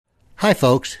Hi,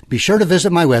 folks. Be sure to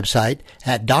visit my website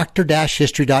at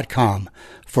dr-history.com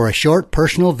for a short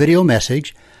personal video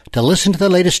message, to listen to the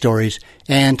latest stories,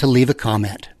 and to leave a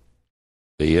comment.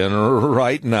 And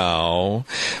right now,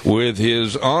 with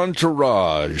his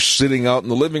entourage sitting out in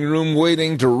the living room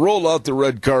waiting to roll out the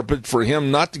red carpet for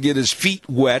him not to get his feet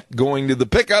wet going to the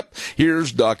pickup,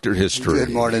 here's Dr. History.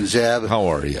 Good morning, Zeb. How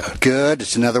are you? Good.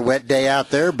 It's another wet day out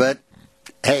there, but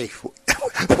hey,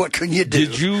 what can you do?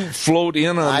 Did you float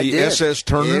in on the did. SS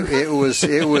Turner? It was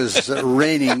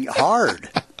raining hard.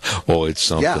 Oh, it's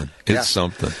something. Yeah, it's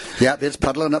something. Yeah, it's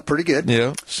puddling up pretty good.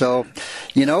 Yeah. So,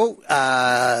 today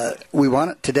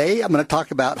I'm going to talk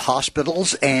about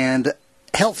hospitals and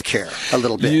healthcare a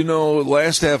little bit.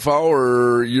 Last half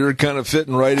hour, you're kind of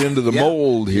fitting right into the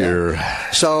mold here.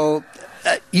 Yeah. So,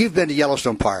 you've been to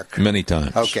Yellowstone Park. Many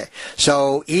times. Okay.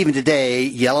 So even today,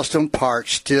 Yellowstone Park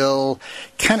still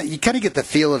you kind of get the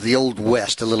feel of the Old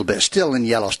West a little bit, still in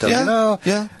Yellowstone.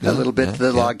 Yeah. A little bit,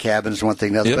 the log cabins, one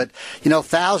thing, another. But,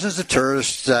 thousands of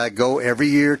tourists go every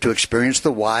year to experience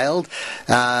the wild.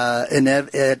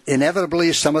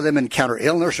 Inevitably, some of them encounter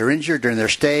illness or injury during their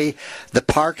stay. The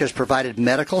park has provided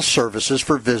medical services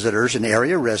for visitors and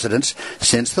area residents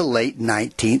since the late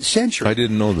 19th century. I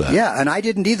didn't know that. Yeah, and I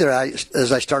didn't either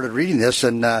as I started reading this.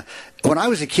 And when I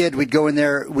was a kid, we'd go in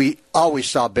there, we always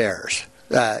saw bears.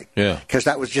 Because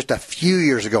that was just a few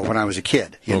years ago when I was a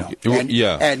kid, And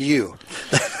you.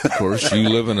 Of course, you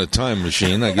live in a time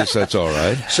machine. I guess that's all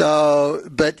right. So,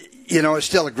 but it's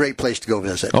still a great place to go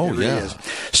visit. Oh, it really yeah. is.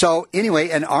 So,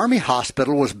 anyway, an Army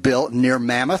hospital was built near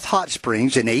Mammoth Hot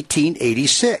Springs in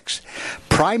 1886,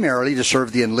 primarily to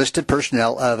serve the enlisted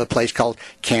personnel of a place called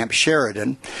Camp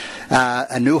Sheridan.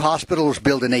 A new hospital was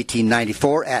built in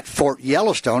 1894 at Fort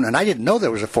Yellowstone, and I didn't know there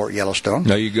was a Fort Yellowstone.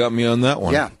 Now you got me on that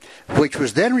one. Yeah, which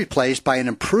was then replaced by an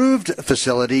improved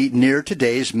facility near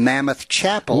today's Mammoth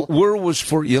Chapel. Where was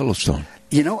Fort Yellowstone?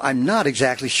 I'm not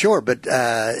exactly sure, but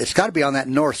it's got to be on that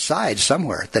north side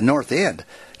somewhere, the north end,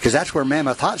 because that's where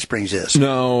Mammoth Hot Springs is.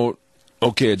 No.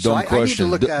 Okay, dumb question. I need to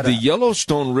look that the up.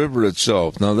 Yellowstone River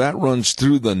itself, now that runs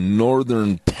through the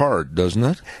northern part, doesn't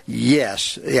it?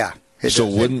 Yes, yeah. So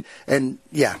wouldn't...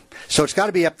 So it's got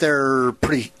to be up there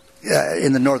pretty...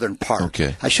 in the northern part.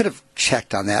 Okay. I should have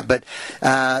checked on that. But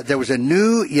there was a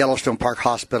new Yellowstone Park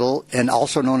Hospital, and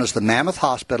also known as the Mammoth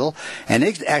Hospital, and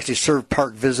it actually served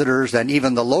park visitors and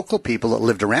even the local people that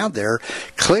lived around there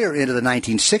clear into the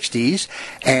 1960s.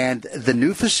 And the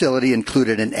new facility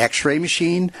included an X-ray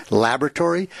machine,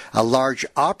 laboratory, a large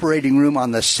operating room on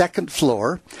the second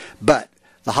floor, but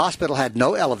the hospital had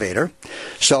no elevator,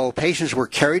 so patients were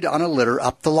carried on a litter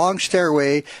up the long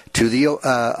stairway to the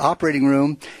operating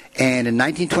room. And in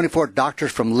 1924,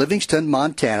 doctors from Livingston,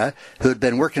 Montana, who had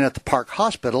been working at the Park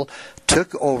Hospital,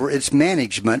 took over its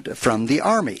management from the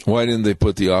Army. Why didn't they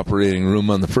put the operating room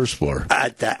on the first floor?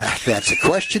 That's a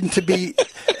question to be...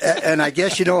 and I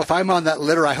guess, if I'm on that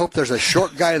litter, I hope there's a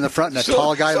short guy in the front and a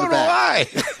tall guy in the back.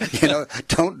 So do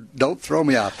I. Don't throw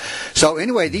me off. So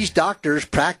anyway, these doctors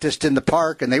practiced in the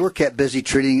park, and they were kept busy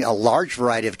treating a large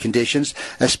variety of conditions,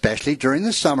 especially during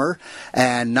the summer.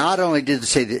 And not only did they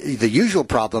say the usual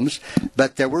problems,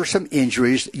 but there were some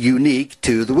injuries unique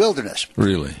to the wilderness.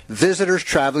 Really? Visitors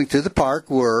traveling through the park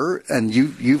were, and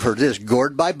you've heard this,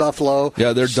 gored by buffalo.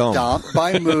 Yeah, they're dumb. Stomped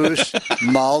by moose,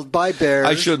 mauled by bears.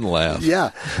 I shouldn't laugh.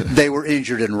 Yeah. They were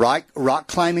injured in rock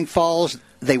climbing falls.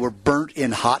 They were burnt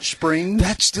in hot springs.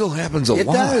 That still happens a lot. It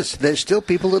does. There's still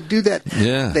people that do that.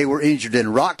 Yeah. They were injured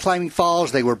in rock climbing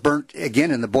falls. They were burnt,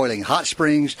 again, in the boiling hot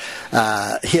springs,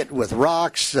 hit with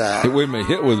rocks. Wait a minute,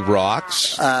 hit with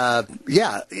rocks?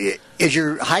 Yeah. As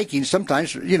you're hiking,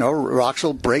 sometimes, rocks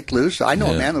will break loose. I know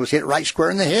a man that was hit right square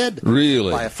in the head.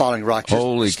 Really? By a falling rock.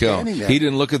 Holy cow. He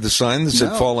didn't look at the sign that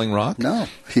said falling rock? No,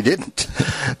 he didn't.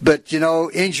 But,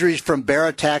 injuries from bear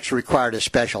attacks required a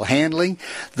special handling.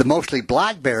 The mostly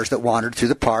black bears that wandered through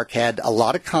the park had a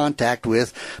lot of contact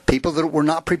with people that were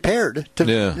not prepared to,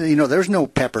 there's no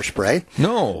pepper spray.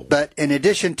 No. But in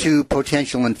addition to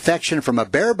potential infection from a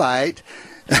bear bite,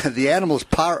 the animal's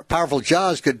powerful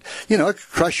jaws could,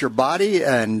 crush your body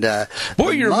and boy,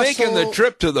 you're making the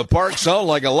trip to the park sound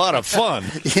like a lot of fun.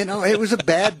 It was a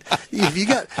bad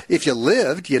if you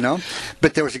lived,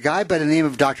 But there was a guy by the name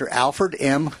of Dr. Alfred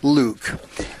M. Luke,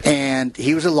 and and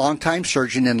he was a longtime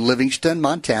surgeon in Livingston,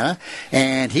 Montana,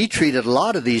 and he treated a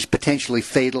lot of these potentially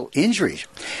fatal injuries.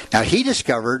 Now, he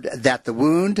discovered that the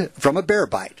wound from a bear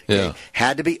bite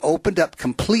had to be opened up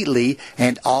completely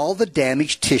and all the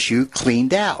damaged tissue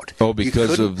cleaned out. Oh,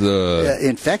 because of the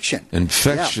infection.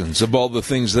 Infections of all the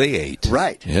things they ate.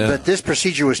 Right. Yeah. But this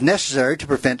procedure was necessary to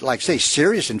prevent, like, say,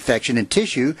 serious infection in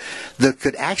tissue that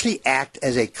could actually act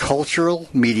as a cultural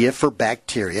media for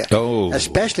bacteria. Oh.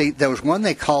 Especially, there was one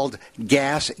they called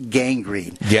gas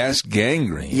gangrene. Gas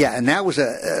gangrene? Yeah, and that was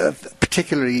a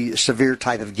particularly severe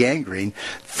type of gangrene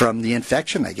from the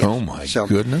infection, I guess. Oh, my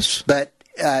goodness. But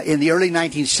in the early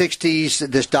 1960s,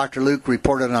 this Dr. Luke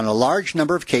reported on a large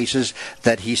number of cases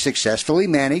that he successfully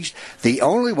managed. The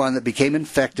only one that became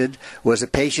infected was a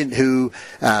patient who,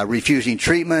 refusing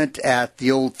treatment at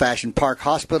the old-fashioned Park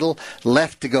Hospital,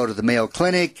 left to go to the Mayo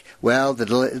Clinic. Well,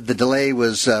 the delay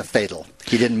was fatal.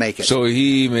 He didn't make it. So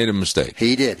he made a mistake.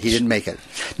 He did. He didn't make it.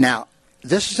 Now,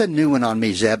 this is a new one on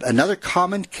me, Zeb. Another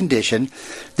common condition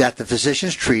that the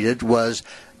physicians treated was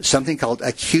something called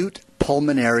acute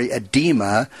pulmonary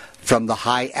edema from the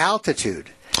high altitude.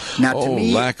 Now, to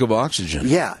me, lack of oxygen.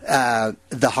 Yeah,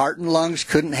 the heart and lungs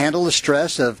couldn't handle the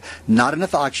stress of not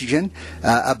enough oxygen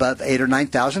above 8,000 or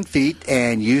 9,000 feet,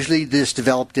 and usually this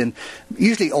developed in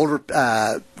older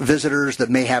visitors that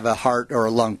may have a heart or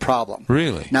a lung problem.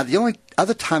 Really? Now, the only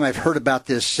other time I've heard about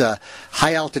this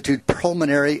high-altitude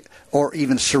pulmonary or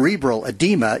even cerebral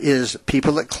edema is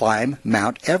people that climb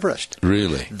Mount Everest.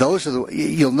 Really? Those are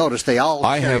you'll notice they all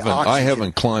carry oxygen. I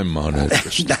haven't climbed Mount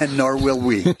Everest. Nor will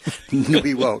we.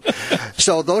 We won't.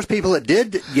 So those people that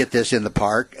did get this in the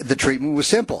park, the treatment was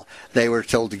simple. They were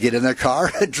told to get in their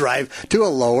car and drive to a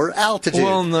lower altitude.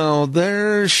 Well, now,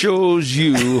 there shows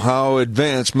you how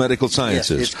advanced medical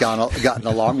science is. It's gotten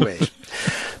a long ways.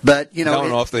 But,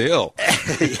 down off the hill.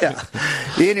 Yeah.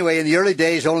 Anyway, in the early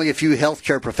days, only a few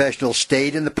healthcare professionals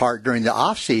stayed in the park during the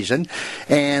off season,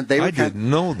 and they were I didn't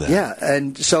know that. Yeah,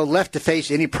 and so left to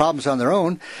face any problems on their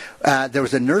own. There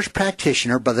was a nurse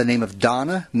practitioner by the name of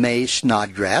Donna Mae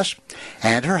Snodgrass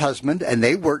and her husband, and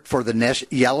they worked for the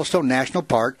Yellowstone National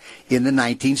Park in the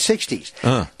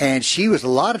 1960s. And she was a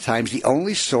lot of times the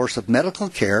only source of medical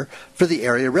care for the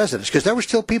area residents, because there were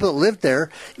still people that lived there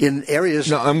in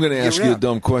areas. Now, I'm going to ask you a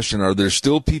dumb question. Are there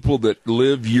still people that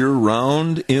live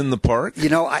year-round in the park?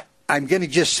 I'm going to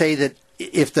just say that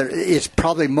it's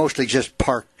probably mostly just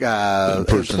park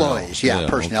employees. Yeah,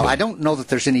 personnel. Okay. I don't know that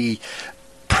there's any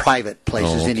private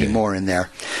places anymore in there.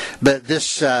 But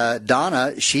this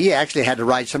Donna, she actually had to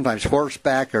ride sometimes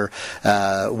horseback or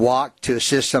walk to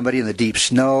assist somebody in the deep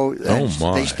snow.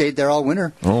 They stayed there all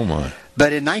winter. Oh, my.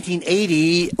 But in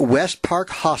 1980, West Park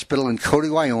Hospital in Cody,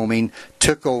 Wyoming,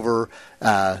 took over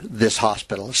this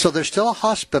hospital. So there's still a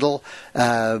hospital,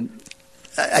 I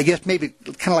guess maybe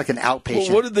kind of like an outpatient.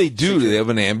 Well, what did they do? Do they have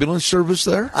an ambulance service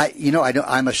there?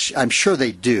 I'm sure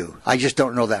they do. I just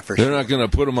don't know that for sure. They're not going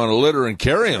to put them on a litter and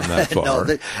carry them that far.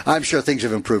 No, I'm sure things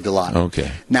have improved a lot.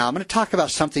 Okay. Now, I'm going to talk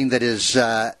about something that is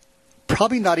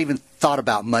probably not even thought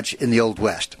about much in the Old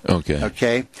West. Okay.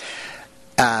 Okay?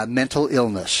 Mental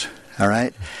illness. All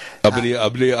right?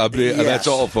 Yes. That's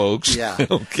all, folks. Yeah.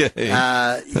 Okay.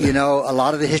 A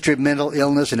lot of the history of mental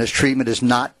illness and its treatment is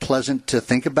not pleasant to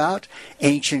think about.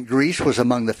 Ancient Greece was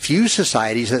among the few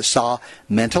societies that saw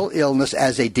mental illness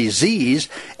as a disease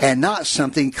and not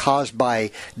something caused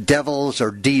by devils or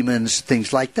demons,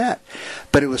 things like that.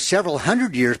 But it was several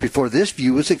hundred years before this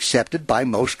view was accepted by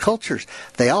most cultures.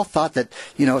 They all thought that,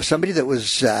 somebody that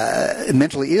was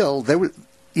mentally ill, they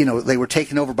were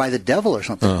taken over by the devil or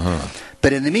something. Uh-huh.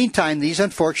 But in the meantime, these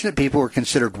unfortunate people were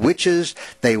considered witches.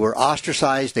 They were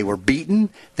ostracized. They were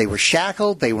beaten. They were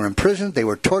shackled. They were imprisoned. They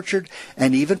were tortured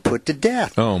and even put to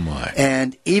death. Oh, my.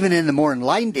 And even in the more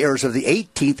enlightened eras of the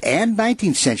 18th and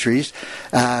 19th centuries,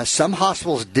 some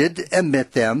hospitals did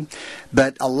admit them,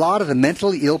 but a lot of the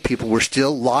mentally ill people were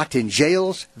still locked in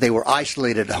jails. They were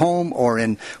isolated at home or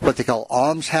in what they call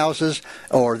almshouses,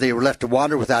 or they were left to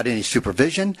wander without any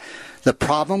supervision. The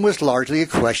problem was largely a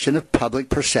question of public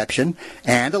perception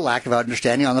and a lack of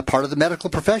understanding on the part of the medical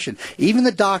profession. Even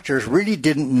the doctors really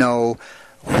didn't know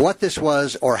what this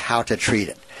was or how to treat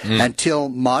it. Until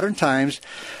modern times,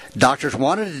 doctors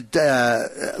wanted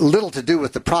little to do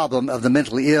with the problem of the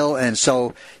mentally ill, and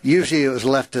so usually it was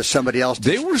left to somebody else.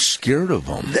 They were scared of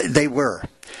them. They were.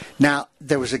 Now,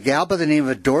 there was a gal by the name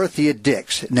of Dorothea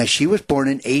Dix. Now, she was born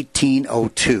in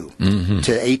 1802 to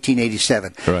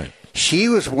 1887. Right. She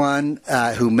was one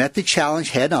who met the challenge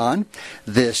head on.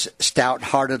 This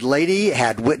stout-hearted lady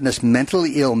had witnessed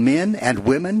mentally ill men and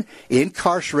women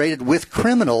incarcerated with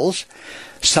criminals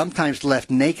sometimes left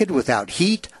naked without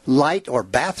heat, light, or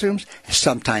bathrooms,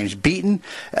 sometimes beaten.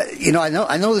 I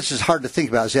know this is hard to think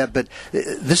about, Zeb, but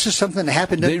this is something that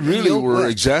happened. They really were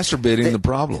exacerbating the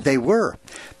problem. They were.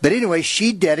 But anyway,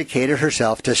 she dedicated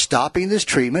herself to stopping this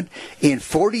treatment. In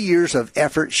 40 years of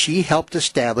effort, she helped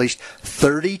establish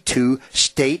 32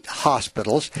 state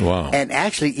hospitals. Wow. And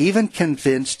actually even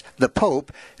convinced the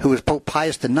Pope, who was Pope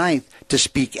Pius IX, to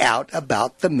speak out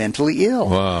about the mentally ill.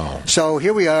 Wow. So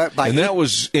here we are. And that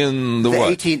was in the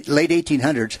what? Late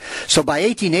 1800s. So by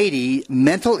 1880,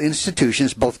 mental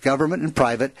institutions, both government and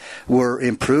private, were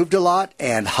improved a lot,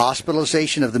 and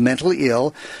hospitalization of the mentally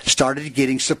ill started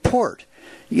getting support.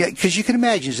 Yeah, because you can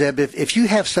imagine, Zeb, if you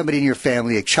have somebody in your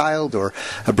family, a child or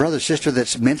a brother or sister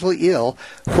that's mentally ill,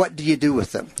 what do you do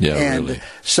with them? Yeah, and really.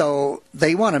 So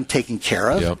they want them taken care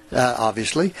of,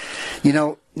 obviously.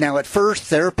 Now, at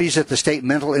first, therapies at the state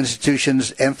mental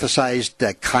institutions emphasized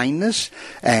kindness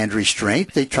and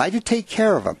restraint. They tried to take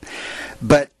care of them.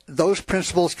 But those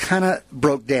principles kind of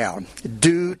broke down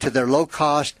due to their low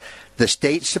cost. The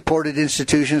state-supported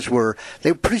institutions were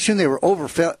pretty soon they were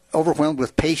overwhelmed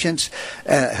with patients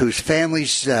whose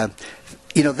families, they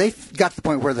got to the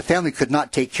point where the family could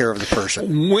not take care of the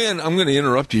person. I'm going to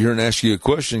interrupt you here and ask you a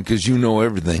question because you know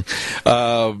everything.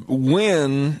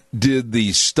 When did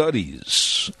the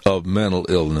studies of mental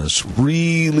illness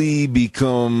really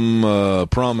become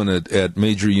prominent at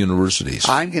major universities?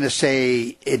 I'm going to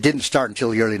say it didn't start until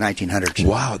the early 1900s.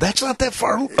 Wow, that's not that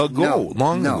far ago,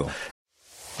 long ago.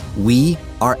 We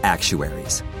are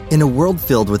actuaries. In a world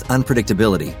filled with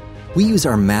unpredictability, we use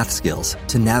our math skills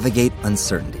to navigate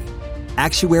uncertainty.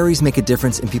 Actuaries make a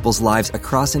difference in people's lives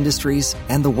across industries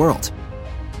and the world.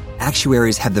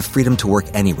 Actuaries have the freedom to work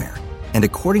anywhere, and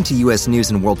according to U.S.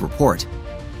 News & World Report,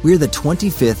 we're the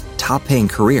 25th top-paying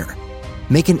career.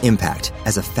 Make an impact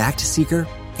as a fact seeker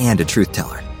and a truth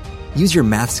teller. Use your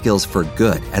math skills for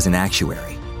good as an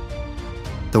actuary.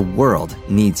 The world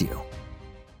needs you.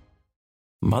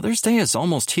 Mother's Day is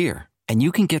almost here, and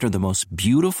you can get her the most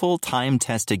beautiful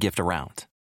time-tested gift around.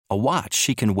 A watch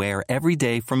she can wear every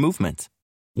day for Movement.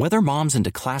 Whether mom's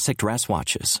into classic dress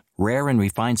watches, rare and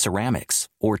refined ceramics,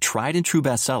 or tried and true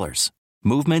bestsellers,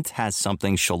 Movement has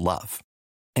something she'll love.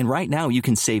 And right now you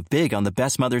can save big on the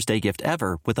best Mother's Day gift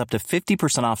ever with up to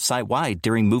 50% off site-wide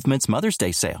during Movement's Mother's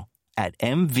Day sale at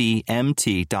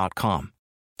MVMT.com.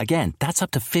 Again, that's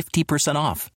up to 50%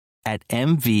 off at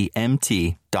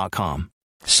MVMT.com.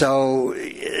 So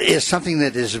it's something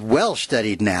that is well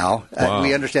studied now. Wow.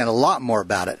 We understand a lot more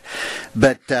about it.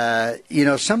 But,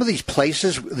 some of these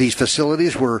places, these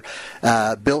facilities were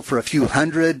built for a few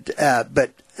hundred,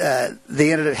 but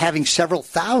they ended up having several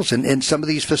thousand in some of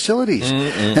these facilities.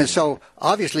 Mm-mm. And so,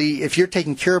 obviously, if you're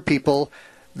taking care of people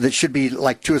that should be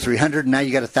like 200 or 300, and now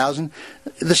you got 1,000,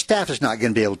 the staff is not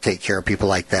going to be able to take care of people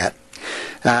like that.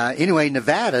 Anyway,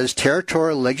 Nevada's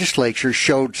territorial legislature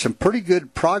showed some pretty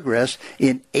good progress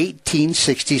in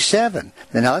 1867.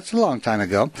 Now, that's a long time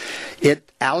ago.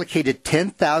 It allocated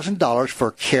 $10,000 for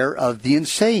care of the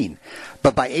insane.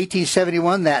 But by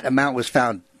 1871, that amount was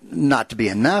found not to be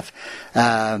enough.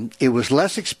 It was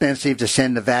less expensive to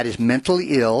send Nevada's mentally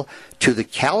ill to the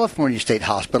California State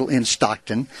Hospital in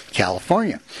Stockton,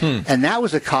 California. And that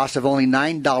was a cost of only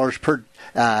 $9 per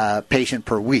patient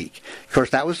per week. Of course,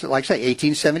 that was, like I say,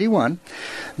 1871.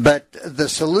 But the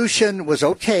solution was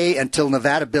okay until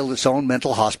Nevada built its own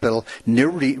mental hospital near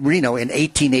Reno in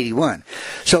 1881.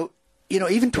 So,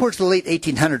 even towards the late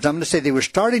 1800s, I'm going to say they were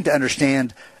starting to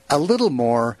understand a little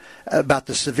more about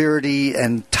the severity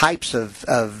and types of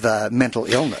mental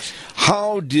illness.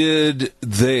 How did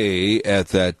they, at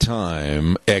that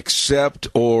time, accept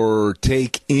or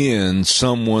take in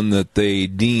someone that they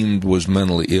deemed was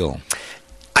mentally ill?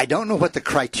 I don't know what the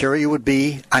criteria would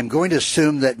be. I'm going to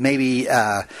assume that maybe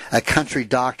a country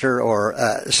doctor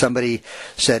or somebody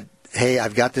said, hey,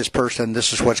 I've got this person,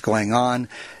 this is what's going on.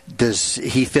 Does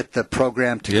he fit the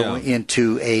program to go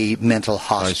into a mental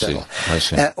hospital? I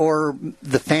see. Or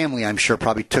the family, I'm sure,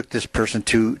 probably took this person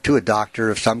to a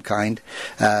doctor of some kind.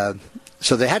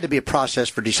 So there had to be a process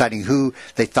for deciding who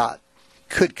they thought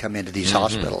could come into these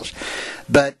hospitals.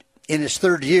 But in his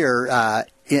third year,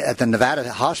 at the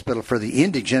Nevada Hospital for the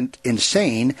Indigent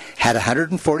Insane, had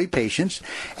 140 patients,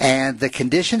 and the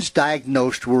conditions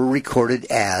diagnosed were recorded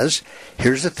as,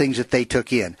 here's the things that they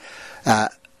took in,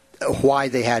 why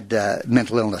they had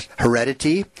mental illness: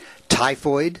 heredity,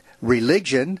 typhoid,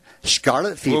 religion,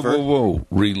 scarlet fever. Whoa,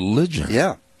 religion?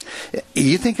 Yeah.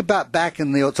 You think about back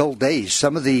in the old days,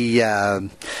 some of the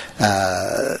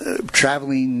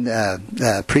traveling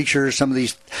preachers, some of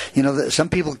these, some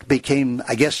people became,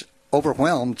 I guess,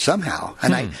 overwhelmed somehow.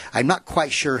 And I'm not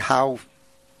quite sure how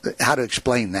how to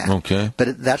explain that. Okay.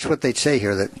 But that's what they'd say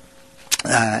here. That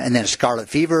and then scarlet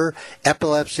fever,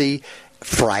 epilepsy,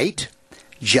 fright,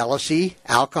 jealousy,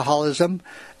 alcoholism,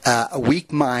 a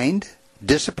weak mind,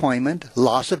 disappointment,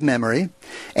 loss of memory,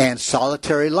 and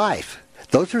solitary life.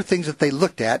 Those are things that they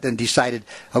looked at and decided,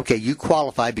 okay, you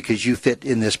qualify because you fit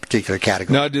in this particular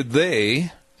category. Now, did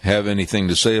they have anything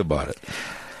to say about it?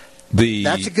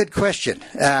 That's a good question.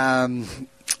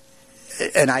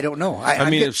 And I don't know.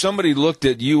 I mean, if somebody looked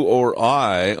at you or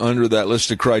I under that list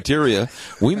of criteria,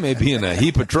 we may be in a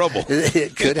heap of trouble.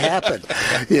 It could happen,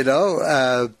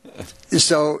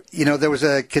 So, there was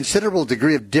a considerable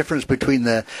degree of difference between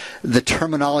the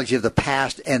terminology of the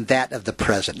past and that of the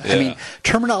present. Yeah. I mean,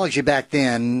 terminology back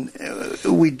then,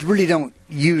 we really don't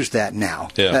use that now.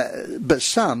 Yeah. But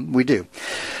some we do.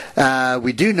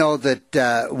 We do know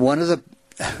that one of the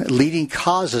leading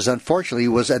causes, unfortunately,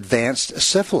 was advanced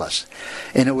syphilis.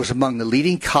 And it was among the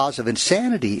leading cause of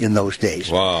insanity in those days.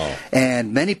 Wow.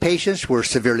 And many patients were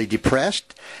severely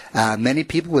depressed. Many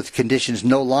people with conditions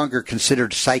no longer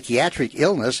considered psychiatric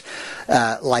illness,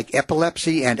 like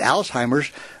epilepsy and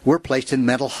Alzheimer's, were placed in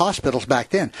mental hospitals back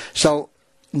then. So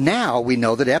now we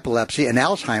know that epilepsy and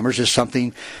Alzheimer's is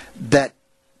something that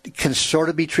can sort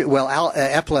of be treated. Well,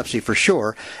 epilepsy for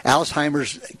sure.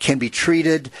 Alzheimer's can be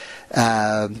treated,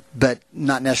 but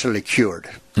not necessarily cured.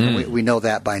 We know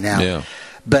that by now. Yeah.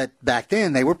 But back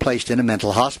then, they were placed in a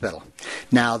mental hospital.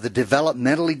 Now, the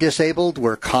developmentally disabled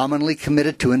were commonly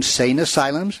committed to insane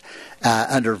asylums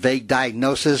under vague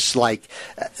diagnosis like,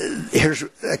 here's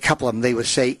a couple of them. They would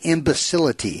say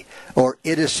imbecility or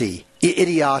idiocy.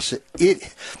 Idiocy.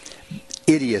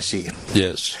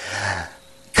 Yes.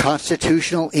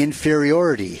 Constitutional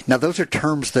inferiority. Now, those are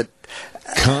terms that...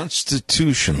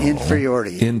 Constitutional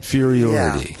inferiority.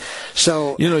 Inferiority. Yeah.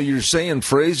 So... you're saying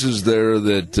phrases there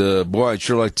that, boy, I'd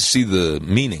sure like to see the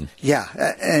meaning. Yeah.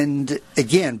 And,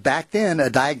 again, back then, a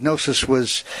diagnosis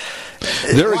was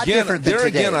there a lot different than today.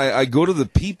 Again, I go to the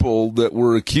people that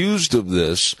were accused of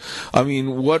this. I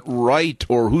mean, what right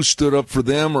or who stood up for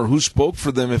them or who spoke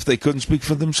for them if they couldn't speak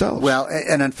for themselves? Well,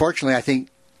 and unfortunately, I think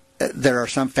there are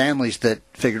some families that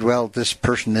figured, well, this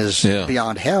person is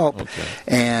beyond help,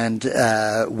 and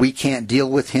we can't deal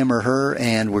with him or her,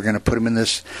 and we're going to put him in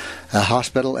this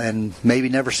hospital and maybe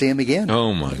never see him again.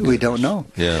 Oh, my goodness. We don't know.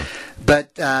 Yeah.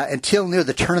 But until near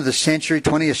the turn of the century,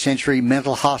 20th century,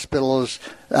 mental hospitals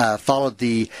followed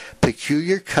the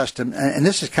peculiar custom, and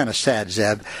this is kind of sad,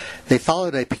 Zeb, they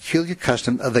followed a peculiar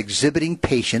custom of exhibiting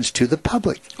patients to the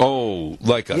public. Oh,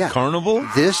 like a carnival?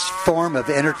 This form of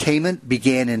entertainment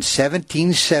began in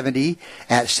 1770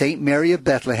 at St. Mary of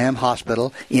Bethlehem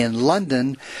Hospital in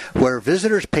London, where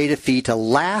visitors paid a fee to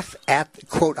laugh at,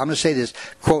 quote, I'm going to say this,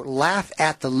 quote, laugh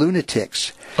at the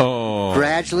lunatics. Oh.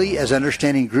 Gradually, as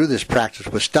understanding grew, this practice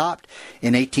was stopped.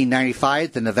 In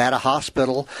 1895, the Nevada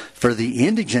Hospital for the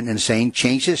Indigent Insane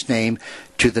changed its name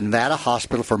to the Nevada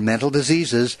Hospital for Mental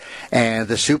Diseases, and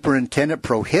the superintendent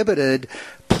prohibited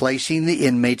placing the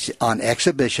inmates on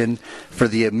exhibition for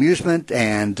the amusement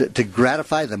and to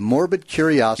gratify the morbid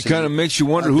curiosity. It kind of makes you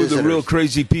wonder who the real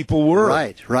crazy people were.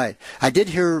 Right. I did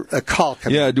hear a call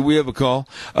come in. Yeah, do we have a call?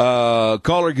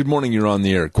 Caller, good morning. You're on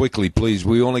the air. Quickly, please.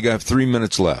 We only got 3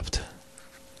 minutes left.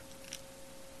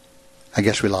 I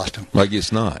guess we lost him. I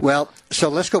guess not. Well, so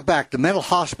let's go back. The mental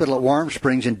hospital at Warm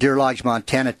Springs in Deer Lodge,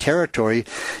 Montana territory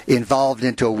involved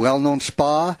into a well-known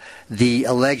spa. The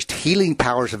alleged healing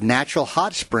powers of natural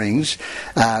hot springs,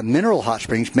 mineral hot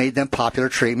springs, made them popular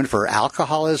treatment for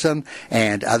alcoholism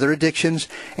and other addictions.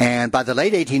 And by the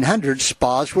late 1800s,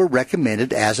 spas were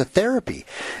recommended as a therapy.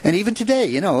 And even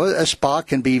today, a spa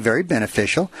can be very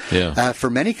beneficial for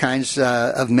many kinds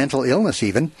of mental illness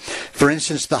even. For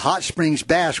instance, the hot springs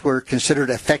baths were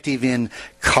considered effective in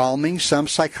calming some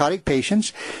psychotic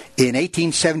patients. In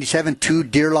 1877, 2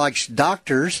 Deer Lodge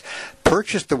doctors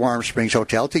purchased the Warm Springs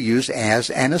Hotel to use as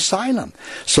an asylum.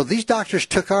 So these doctors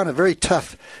took on a very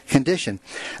tough condition.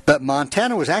 But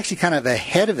Montana was actually kind of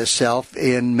ahead of itself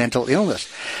in mental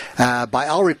illness. By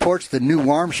all reports, the new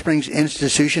Warm Springs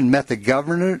institution met the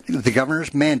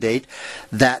governor's mandate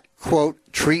that, quote,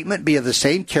 treatment be of the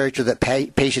same character that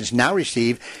patients now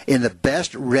receive in the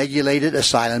best regulated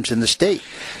asylums in the state.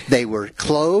 They were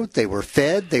clothed, they were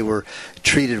fed, they were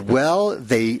treated well,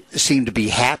 they seemed to be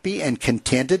happy and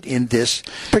contented in this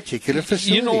particular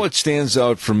facility. You know what stands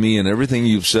out for me in everything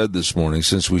you've said this morning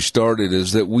since we started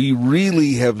is that we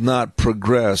really have not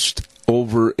progressed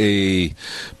over a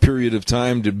period of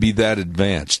time to be that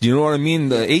advanced. You know what I mean?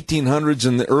 The 1800s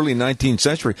and the early 19th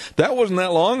century, that wasn't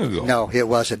that long ago. No, it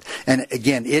wasn't. And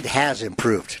again, it has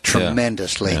improved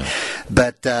tremendously. Yeah.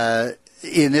 But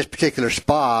in this particular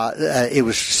spa, it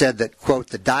was said that, quote,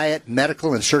 the diet,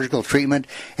 medical and surgical treatment,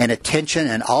 and attention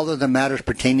and all of the matters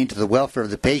pertaining to the welfare of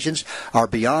the patients are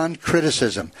beyond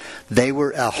criticism. They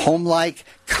were a home-like,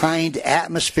 kind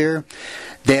atmosphere.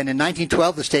 Then in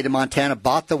 1912, the state of Montana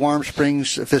bought the Warm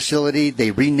Springs facility.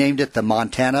 They renamed it the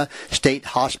Montana State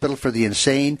Hospital for the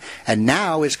Insane, and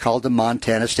now it's called the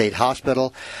Montana State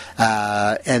Hospital,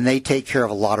 and they take care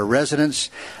of a lot of residents.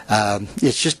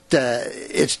 It's just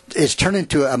it's turned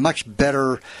into a much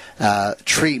better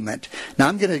treatment. Now,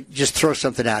 I'm going to just throw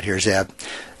something out here, Zeb.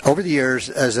 Over the years,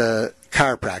 as a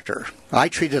chiropractor, I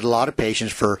treated a lot of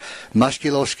patients for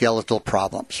musculoskeletal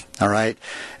problems. All right,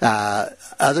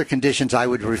 other conditions I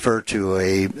would refer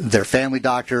to their family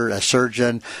doctor, a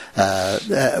surgeon,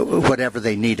 whatever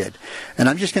they needed. And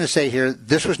I'm just going to say here,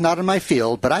 this was not in my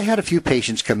field, but I had a few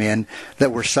patients come in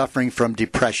that were suffering from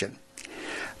depression.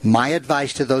 My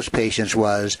advice to those patients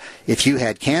was, if you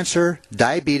had cancer,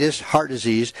 diabetes, heart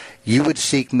disease, you would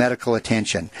seek medical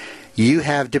attention. You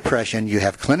have depression, you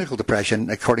have clinical depression,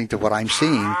 according to what I'm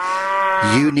seeing.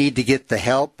 You need to get the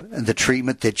help and the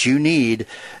treatment that you need,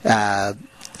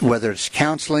 whether it's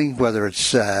counseling, whether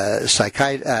it's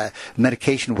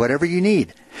medication, whatever you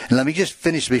need. And let me just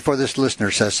finish before this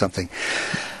listener says something.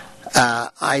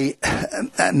 I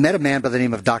met a man by the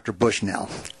name of Dr. Bushnell.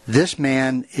 This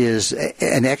man is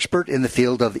an expert in the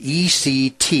field of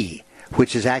ECT,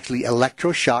 which is actually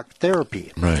electroshock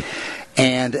therapy. Right.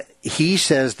 And he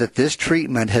says that this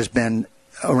treatment has been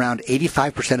around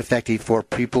 85% effective for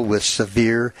people with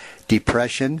severe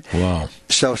depression. Wow.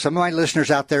 So some of my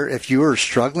listeners out there, if you are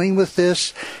struggling with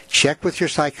this, check with your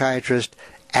psychiatrist.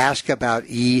 Ask about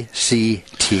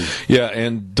ECT. Yeah,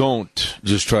 and don't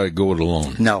just try to go it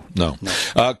alone. No.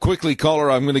 Quickly,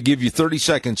 caller, I'm going to give you 30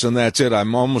 seconds, and that's it.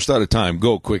 I'm almost out of time.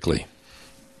 Go quickly.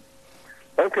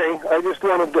 Okay, I just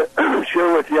wanted to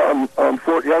share with you on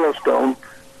Fort Yellowstone,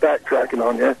 backtracking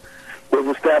on you,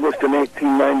 was established in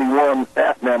 1891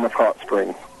 at Mammoth Hot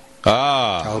Springs.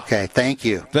 Ah. Okay, thank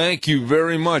you. Thank you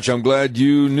very much. I'm glad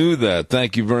you knew that.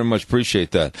 Thank you very much.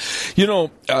 Appreciate that. You know,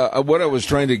 what I was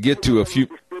trying to get to a few...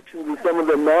 Some of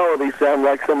the melodies sound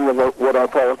like some of what our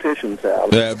politicians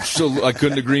have. Absolutely. I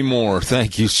couldn't agree more.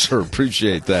 Thank you, sir.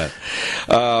 Appreciate that.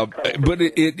 But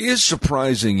it is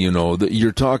surprising, you know, that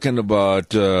you're talking about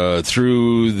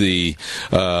through the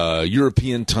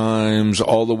European times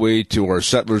all the way to our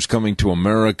settlers coming to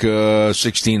America,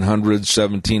 1600s,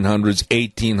 1700s,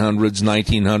 1800s,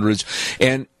 1900s.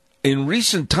 And in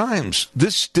recent times,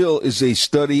 this still is a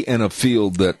study and a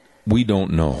field that we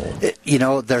don't know. You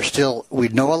know, we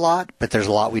know a lot, but there's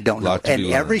a lot we don't know. And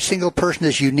every single person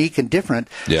is unique and different.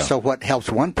 Yeah. So what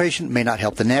helps one patient may not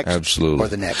help the next. Absolutely. Or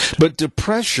the next. But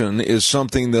depression is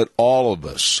something that all of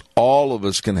us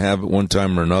can have at one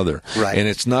time or another. Right. And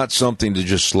it's not something to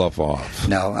just slough off.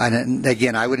 No. And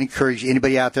again, I would encourage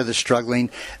anybody out there that's struggling.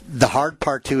 The hard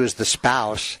part, too, is the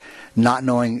spouse not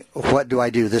knowing, what do I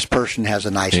do? This person has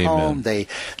a nice home.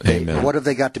 Amen. What have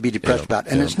they got to be depressed about?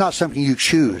 And it's not something you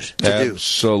choose to do.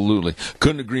 Absolutely.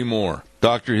 Couldn't agree more.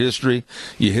 Dr. History,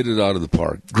 you hit it out of the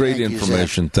park. Great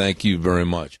information. Thank you very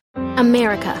much.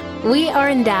 America. We are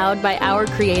endowed by our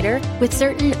Creator with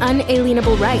certain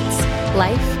unalienable rights: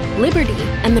 life, liberty,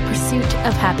 and the pursuit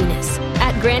of happiness.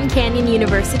 At Grand Canyon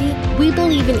University, we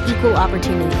believe in equal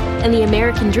opportunity, and the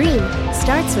American dream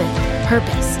starts with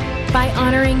purpose. By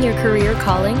honoring your career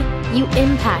calling, you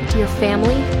impact your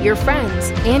family, your friends,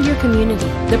 and your community.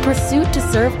 The pursuit to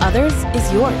serve others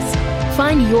is yours.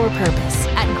 Find your purpose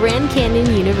at Grand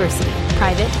Canyon University.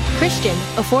 Private, Christian,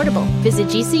 affordable. Visit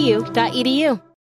gcu.edu.